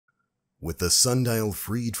With the sundial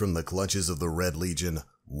freed from the clutches of the Red Legion,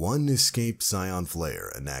 one escaped Scion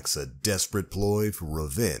Flare enacts a desperate ploy for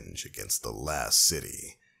revenge against the last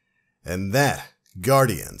city. And that,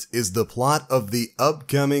 Guardians, is the plot of the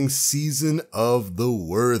upcoming Season of the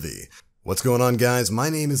Worthy. What's going on, guys?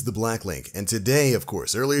 My name is the Black Link, and today, of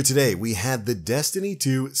course, earlier today, we had the Destiny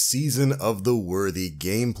 2 Season of the Worthy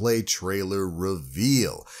gameplay trailer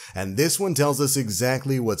reveal. And this one tells us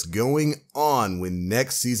exactly what's going on when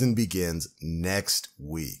next season begins next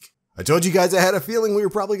week. I told you guys I had a feeling we were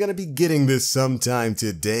probably going to be getting this sometime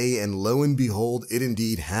today, and lo and behold, it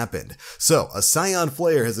indeed happened. So, a Scion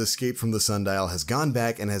Flare has escaped from the Sundial, has gone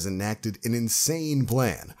back, and has enacted an insane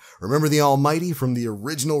plan. Remember the Almighty from the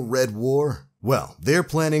original Red War? Well, they're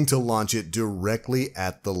planning to launch it directly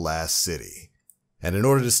at the last city. And in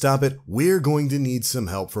order to stop it, we're going to need some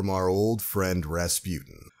help from our old friend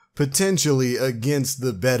Rasputin. Potentially against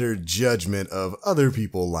the better judgment of other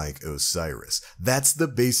people like Osiris. That's the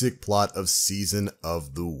basic plot of Season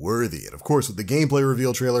of the Worthy. And of course, with the gameplay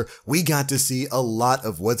reveal trailer, we got to see a lot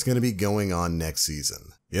of what's going to be going on next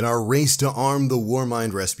season. In our race to arm the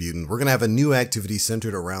Warmind Rasputin, we're going to have a new activity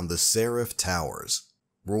centered around the Seraph Towers,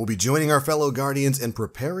 where we'll be joining our fellow Guardians and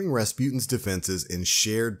preparing Rasputin's defenses in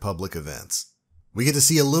shared public events. We get to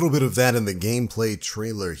see a little bit of that in the gameplay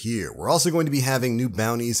trailer here. We're also going to be having new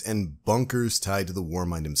bounties and bunkers tied to the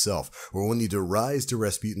Warmind himself, where we'll need to rise to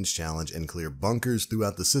Rasputin's challenge and clear bunkers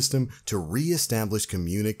throughout the system to re-establish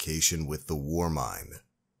communication with the Warmind.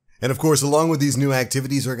 And of course, along with these new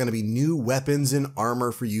activities are going to be new weapons and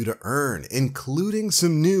armor for you to earn, including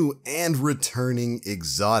some new and returning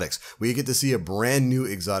exotics. We get to see a brand new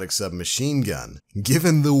exotic submachine gun,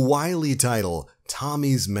 given the wily title,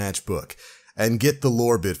 Tommy's Matchbook. And get the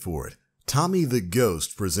lore bit for it. Tommy the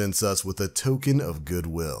Ghost presents us with a token of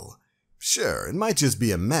goodwill. Sure, it might just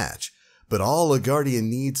be a match, but all a Guardian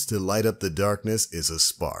needs to light up the darkness is a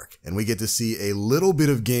spark, and we get to see a little bit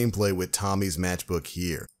of gameplay with Tommy's Matchbook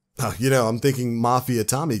here. I'm thinking Mafia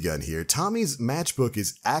Tommy gun here. Tommy's Matchbook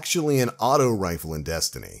is actually an auto rifle in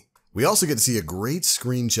Destiny. We also get to see a great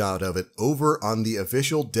screenshot of it over on the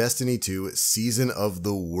official Destiny 2 Season of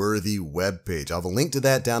the Worthy webpage. I'll have a link to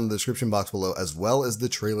that down in the description box below, as well as the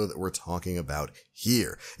trailer that we're talking about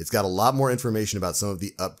here. It's got a lot more information about some of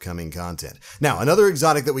the upcoming content. Now, another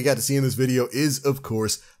exotic that we got to see in this video is, of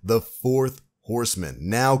course, the fourth Horseman,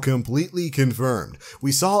 now completely confirmed.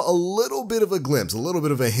 We saw a little bit of a glimpse, a little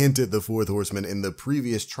bit of a hint at the fourth Horseman in the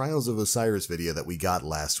previous Trials of Osiris video that we got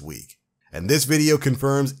last week. And this video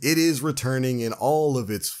confirms it is returning in all of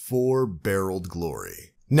its four-barreled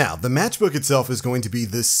glory. Now, the matchbook itself is going to be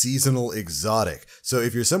the seasonal exotic. So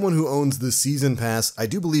if you're someone who owns the season pass, I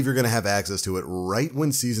do believe you're going to have access to it right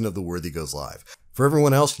when Season of the Worthy goes live. For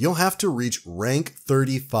everyone else, you'll have to reach rank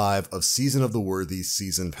 35 of Season of the Worthy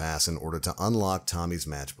Season Pass in order to unlock Tommy's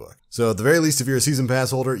Matchbook. So at the very least, if you're a Season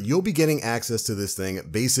Pass holder, you'll be getting access to this thing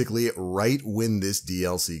basically right when this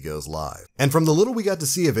DLC goes live. And from the little we got to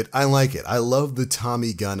see of it, I like it. I love the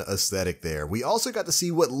Tommy gun aesthetic there. We also got to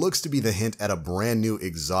see what looks to be the hint at a brand new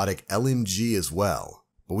exotic LMG as well.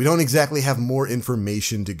 But we don't exactly have more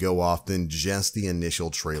information to go off than just the initial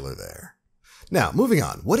trailer there. Now, moving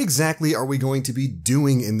on, what exactly are we going to be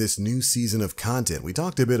doing in this new season of content? We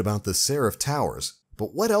talked a bit about the Seraph Towers,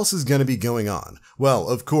 but what else is going to be going on? Well,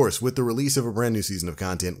 of course, with the release of a brand new season of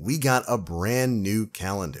content, we got a brand new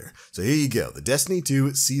calendar. So here you go, the Destiny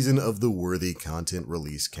 2 Season of the Worthy content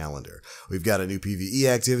release calendar. We've got a new PvE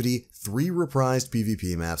activity, 3 reprised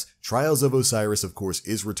PvP maps, Trials of Osiris, of course,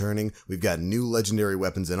 is returning. We've got new legendary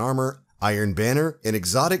weapons and armor, Iron Banner, an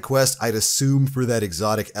exotic quest I'd assume for that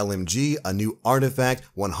exotic LMG, a new artifact,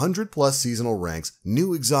 100 plus seasonal ranks,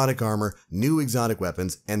 new exotic armor, new exotic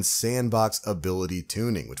weapons, and sandbox ability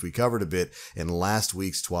tuning, which we covered a bit in last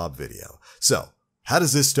week's TWAB video. So, how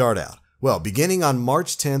does this start out? Well, beginning on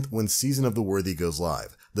March 10th when Season of the Worthy goes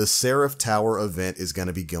live, the Seraph Tower event is going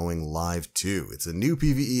to be going live too. It's a new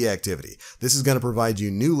PvE activity. This is going to provide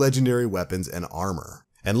you new legendary weapons and armor,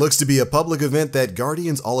 and looks to be a public event that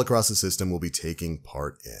Guardians all across the system will be taking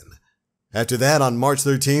part in. After that, on March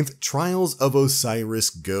 13th, Trials of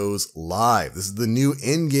Osiris goes live. This is the new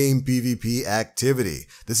in-game PvP activity.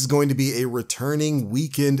 This is going to be a returning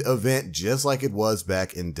weekend event just like it was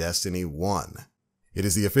back in Destiny 1. It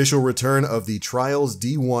is the official return of the Trials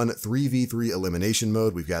D1 3v3 elimination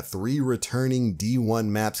mode. We've got 3 returning D1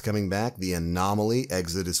 maps coming back, the Anomaly,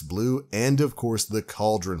 Exodus Blue, and of course the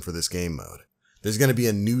Cauldron for this game mode. There's going to be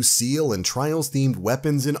a new seal and Trials-themed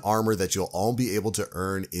weapons and armor that you'll all be able to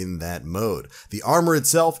earn in that mode. The armor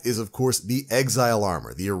itself is, of course, the Exile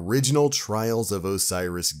armor, the original Trials of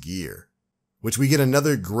Osiris gear. which we get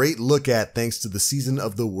another great look at thanks to the Season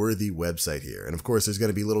of the Worthy website here. And of course, there's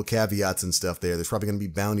going to be little caveats and stuff there. There's probably going to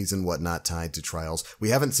be bounties and whatnot tied to trials. We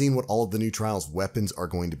haven't seen what all of the new trials weapons are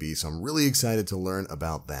going to be, so I'm really excited to learn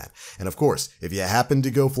about that. And of course, if you happen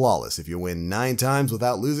to go flawless, if you win 9 times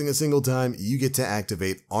without losing a single time, you get to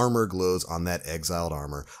activate armor glows on that exiled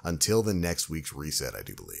armor until the next week's reset, I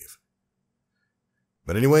do believe.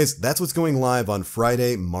 But anyways, that's what's going live on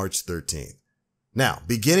Friday, March 13th. Now,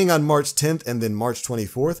 beginning on March 10th and then March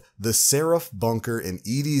 24th, the Seraph Bunker in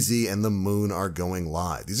EDZ and the Moon are going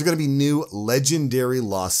live. These are going to be new legendary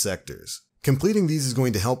lost sectors. Completing these is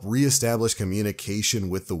going to help reestablish communication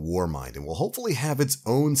with the Warmind and will hopefully have its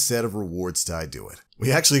own set of rewards tied to it.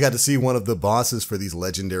 We actually got to see one of the bosses for these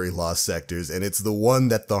legendary lost sectors, and it's the one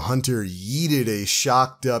that the hunter yeeted a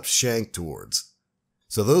shocked up shank towards.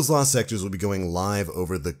 So those lost sectors will be going live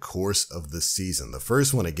over the course of the season. The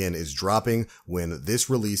first one, again, is dropping when this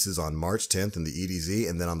releases on March 10th in the EDZ,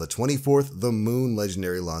 and then on the 24th, the Moon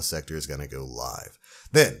Legendary Lost Sector is going to go live.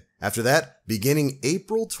 Then, after that, beginning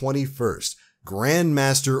April 21st,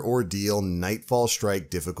 Grandmaster Ordeal Nightfall Strike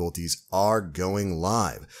difficulties are going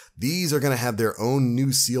live. These are going to have their own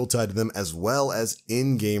new seal tied to them as well as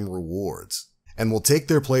in-game rewards, and will take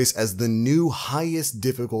their place as the new highest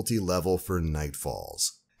difficulty level for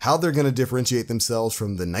Nightfalls. How they're going to differentiate themselves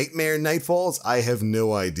from the Nightmare Nightfalls, I have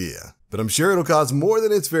no idea. But I'm sure it'll cause more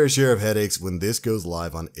than its fair share of headaches when this goes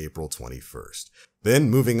live on April 21st.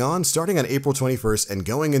 Then, moving on, starting on April 21st and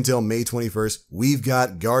going until May 21st, we've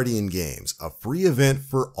got Guardian Games, a free event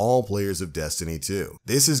for all players of Destiny 2.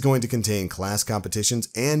 This is going to contain class competitions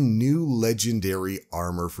and new legendary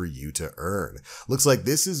armor for you to earn. Looks like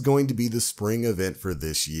this is going to be the spring event for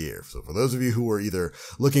this year. So for those of you who are either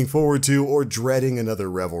looking forward to or dreading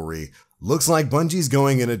another revelry, looks like Bungie's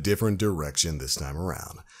going in a different direction this time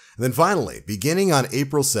around. And then finally, beginning on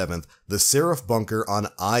April 7th, the Seraph Bunker on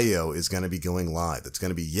IO is going to be going live. It's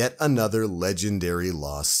going to be yet another legendary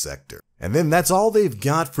lost sector. And then that's all they've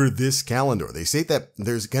got for this calendar. They state that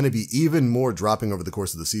there's going to be even more dropping over the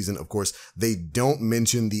course of the season. Of course, they don't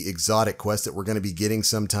mention the exotic quest that we're going to be getting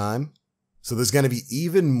sometime. So there's going to be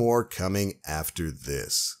even more coming after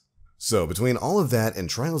this. So between all of that and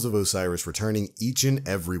Trials of Osiris returning each and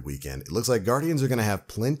every weekend, it looks like Guardians are going to have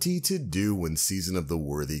plenty to do when Season of the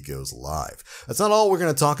Worthy goes live. That's not all we're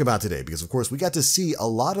going to talk about today, because of course we got to see a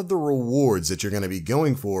lot of the rewards that you're going to be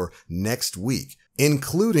going for next week,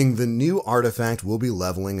 including the new artifact we'll be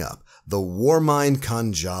leveling up, the Warmind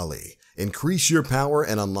Kanjali. Increase your power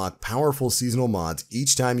and unlock powerful seasonal mods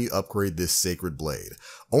each time you upgrade this sacred blade.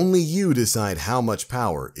 Only you decide how much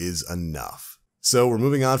power is enough. So we're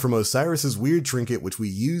moving on from Osiris's weird trinket, which we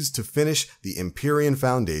used to finish the Empyrean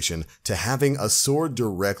Foundation, to having a sword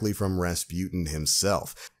directly from Rasputin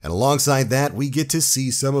himself. And alongside that, we get to see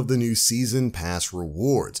some of the new Season Pass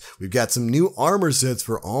rewards. We've got some new armor sets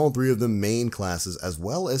for all 3 of the main classes, as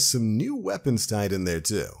well as some new weapons tied in there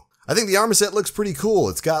too. I think the armor set looks pretty cool.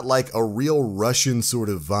 It's got like a real Russian sort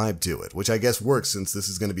of vibe to it, which I guess works since this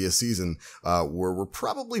is going to be a season where we're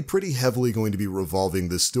probably pretty heavily going to be revolving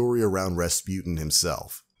the story around Rasputin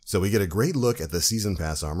himself. So we get a great look at the Season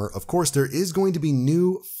Pass armor. Of course, there is going to be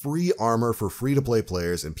new free armor for free-to-play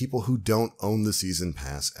players and people who don't own the Season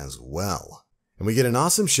Pass as well. And we get an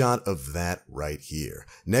awesome shot of that right here.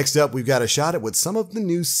 Next up, we've got a shot at what some of the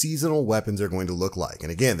new seasonal weapons are going to look like.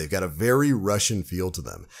 And again, they've got a very Russian feel to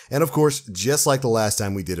them. And of course, just like the last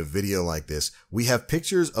time we did a video like this, we have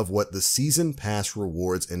pictures of what the Season Pass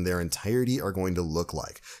rewards in their entirety are going to look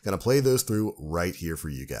like. Gonna play those through right here for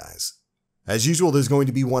you guys. As usual, there's going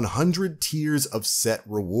to be 100 tiers of set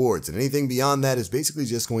rewards, and anything beyond that is basically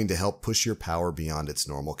just going to help push your power beyond its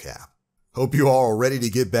normal cap. Hope you all are ready to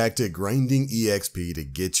get back to grinding EXP to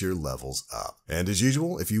get your levels up. And as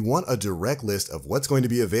usual, if you want a direct list of what's going to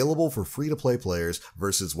be available for free-to-play players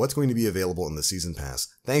versus what's going to be available in the Season Pass,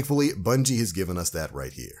 thankfully, Bungie has given us that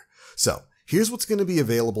right here. So, here's what's going to be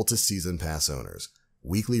available to Season Pass owners.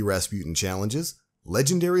 Weekly Rasputin challenges,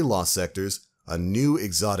 legendary lost sectors, a new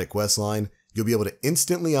exotic questline. You'll be able to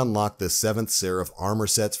instantly unlock the 7th Seraph armor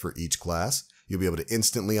sets for each class. You'll be able to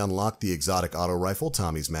instantly unlock the exotic auto rifle,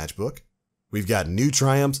 Tommy's Matchbook. We've got new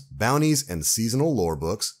triumphs, bounties, and seasonal lore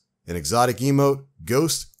books, an exotic emote,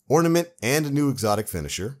 ghost, ornament, and a new exotic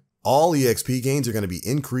finisher. All EXP gains are going to be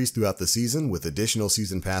increased throughout the season with additional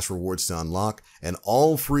Season Pass rewards to unlock, and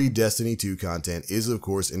all free Destiny 2 content is of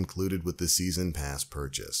course included with the Season Pass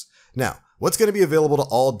purchase. Now, what's going to be available to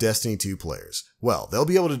all Destiny 2 players? Well, they'll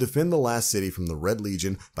be able to defend the last city from the Red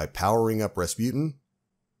Legion by powering up Rasputin.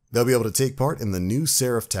 They'll be able to take part in the new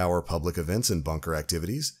Seraph Tower public events and bunker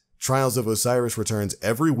activities. Trials of Osiris returns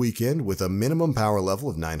every weekend with a minimum power level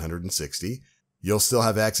of 960. You'll still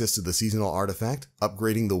have access to the seasonal artifact,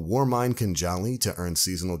 upgrading the Warmind Kanjali to earn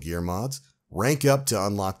seasonal gear mods, rank up to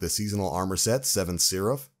unlock the seasonal armor set 7th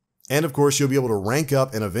Seraph, and of course you'll be able to rank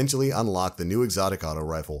up and eventually unlock the new exotic auto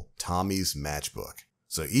rifle, Tommy's Matchbook.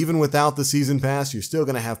 So even without the Season Pass, you're still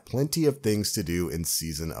going to have plenty of things to do in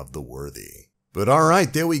Season of the Worthy. But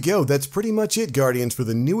alright, there we go. That's pretty much it, Guardians, for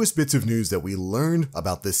the newest bits of news that we learned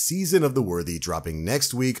about the Season of the Worthy dropping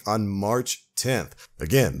next week on March 10th.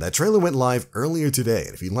 Again, that trailer went live earlier today,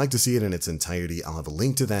 and if you'd like to see it in its entirety, I'll have a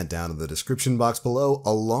link to that down in the description box below,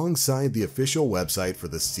 alongside the official website for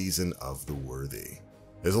the Season of the Worthy.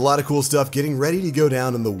 There's a lot of cool stuff getting ready to go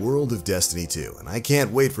down in the world of Destiny 2, and I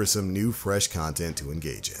can't wait for some new fresh content to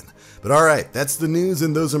engage in. But alright, that's the news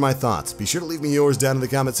and those are my thoughts. Be sure to leave me yours down in the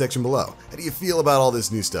comment section below. How do you feel about all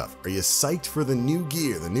this new stuff? Are you psyched for the new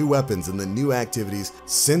gear, the new weapons, and the new activities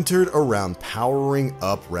centered around powering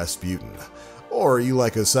up Rasputin? Or are you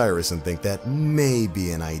like Osiris and think that may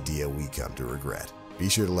be an idea we come to regret? Be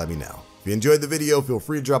sure to let me know. If you enjoyed the video, feel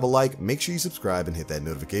free to drop a like, make sure you subscribe, and hit that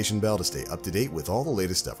notification bell to stay up to date with all the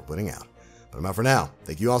latest stuff we're putting out. But I'm out for now.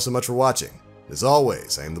 Thank you all so much for watching. As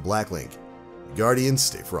always, I am the Black Link. Guardians,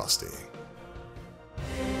 stay frosty.